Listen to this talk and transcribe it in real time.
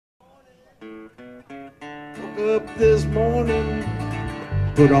Up this morning,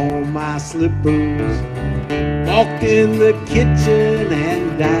 put on my slippers, walked in the kitchen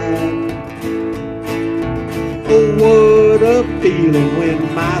and died. Oh, what a feeling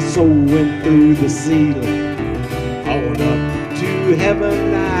when my soul went through the ceiling. On up to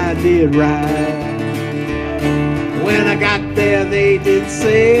heaven I did ride. When I got there they did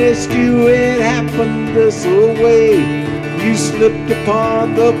say, Stu, it happened this way. You slipped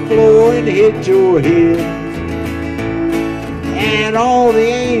upon the floor and hit your head. And all the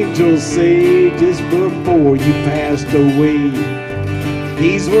angels say just before you passed away,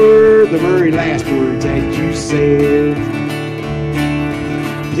 these were the very last words that you said.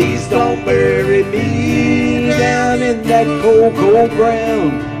 Please don't bury me down in that cold, cold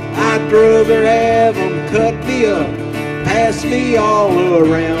ground. I'd rather have them cut me up, pass me all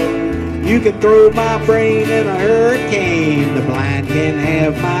around. You can throw my brain in a hurricane, the blind can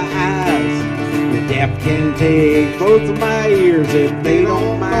have my eyes, the deaf can take both of my ears if they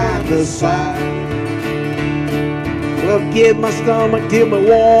don't mind the size. Well, give my stomach to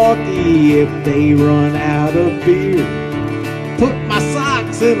Milwaukee if they run out of beer. Put my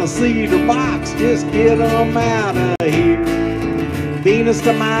socks in a cedar box, just get them out of here. Venus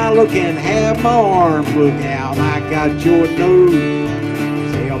de Milo can have my arms, look out, I got your nose.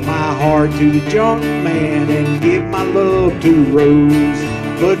 Sell my heart to the junk man and give my love to Rose.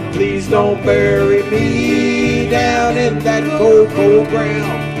 But please don't bury me down in that cold, cold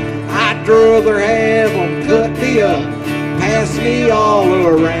ground. I'd rather have them cut me up, pass me all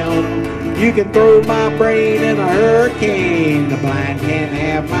around. You can throw my brain in a hurricane, the blind can't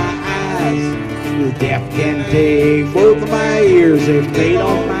have my eyes, the deaf can take both of my ears if they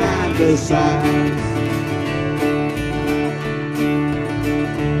don't mind the size.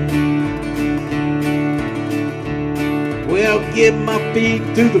 Well, give my feet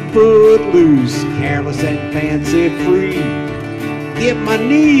to the footloose, careless and fancy free. Give my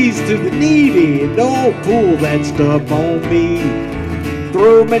knees to the needy, don't pull that stuff on me.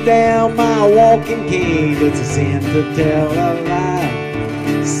 Throw me down my walking cane, it's a sin to tell a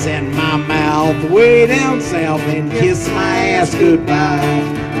lie. Send my mouth way down south and kiss my ass goodbye.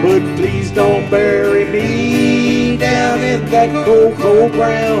 But please don't bury me down in that cold, cold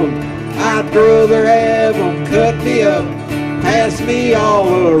ground. I'd rather have them cut me up, pass me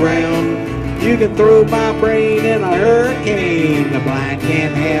all around. You can throw my brain in a hurricane, the blind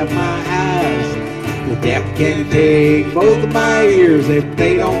can't have my eyes, the deaf can take both of my ears if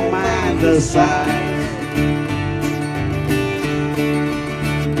they don't mind the size.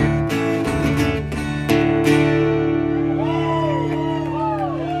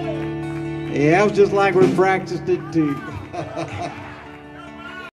 Yeah, it was just like we practiced it too.